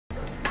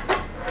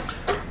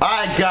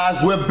Alright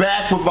guys, we're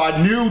back with our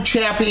new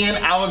champion,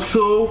 Alex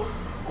Houle,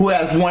 who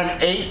has won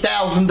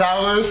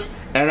 $8,000.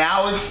 And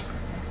Alex,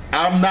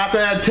 I'm not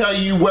going to tell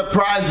you what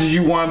prizes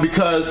you won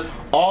because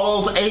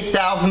all those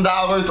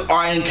 $8,000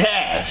 are in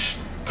cash.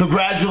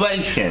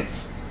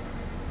 Congratulations.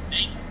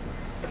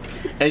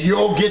 And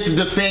you'll get to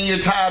defend your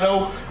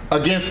title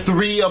against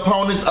 3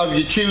 opponents of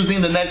your choosing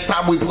the next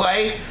time we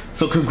play.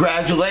 So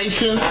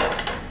congratulations.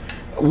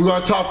 We're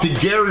going to talk to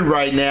Gary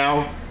right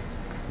now.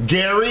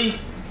 Gary,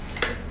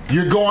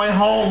 you're going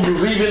home. You're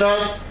leaving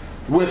us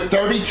with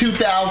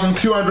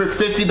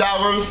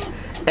 $32,250.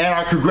 And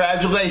our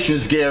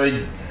congratulations,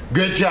 Gary.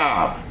 Good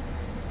job.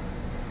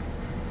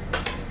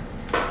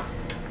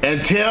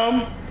 And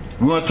Tim,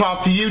 we want to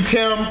talk to you,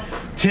 Tim.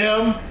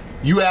 Tim,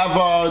 you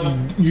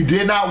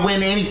did not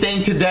win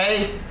anything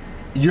today.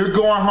 You're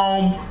going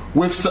home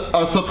with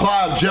a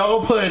supply of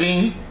Jello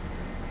pudding,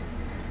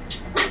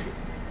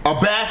 a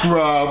back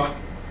rub,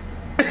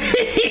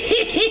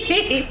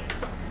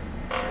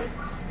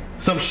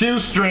 some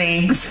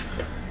shoestrings,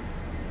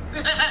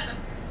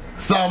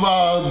 some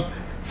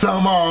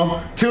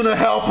tuna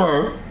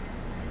helper,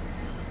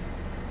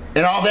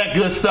 and all that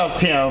good stuff,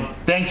 Tim.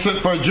 Thanks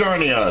for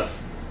joining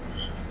us.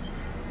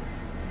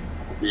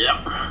 Yep.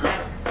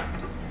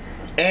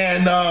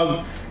 And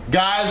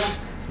guys,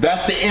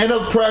 that's the end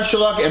of Pressure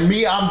Luck, and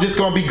me, I'm just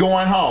gonna be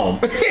going home.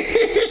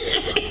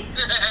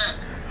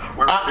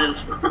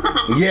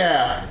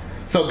 Yeah.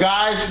 So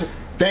guys,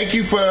 thank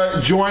you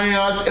for joining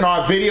us in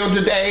our video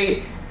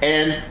today,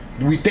 and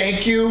we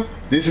thank you.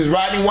 This is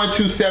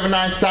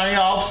Rodney1279 signing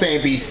off,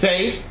 saying be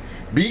safe,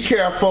 be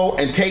careful,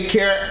 and take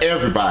care,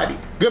 everybody.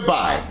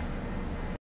 Goodbye.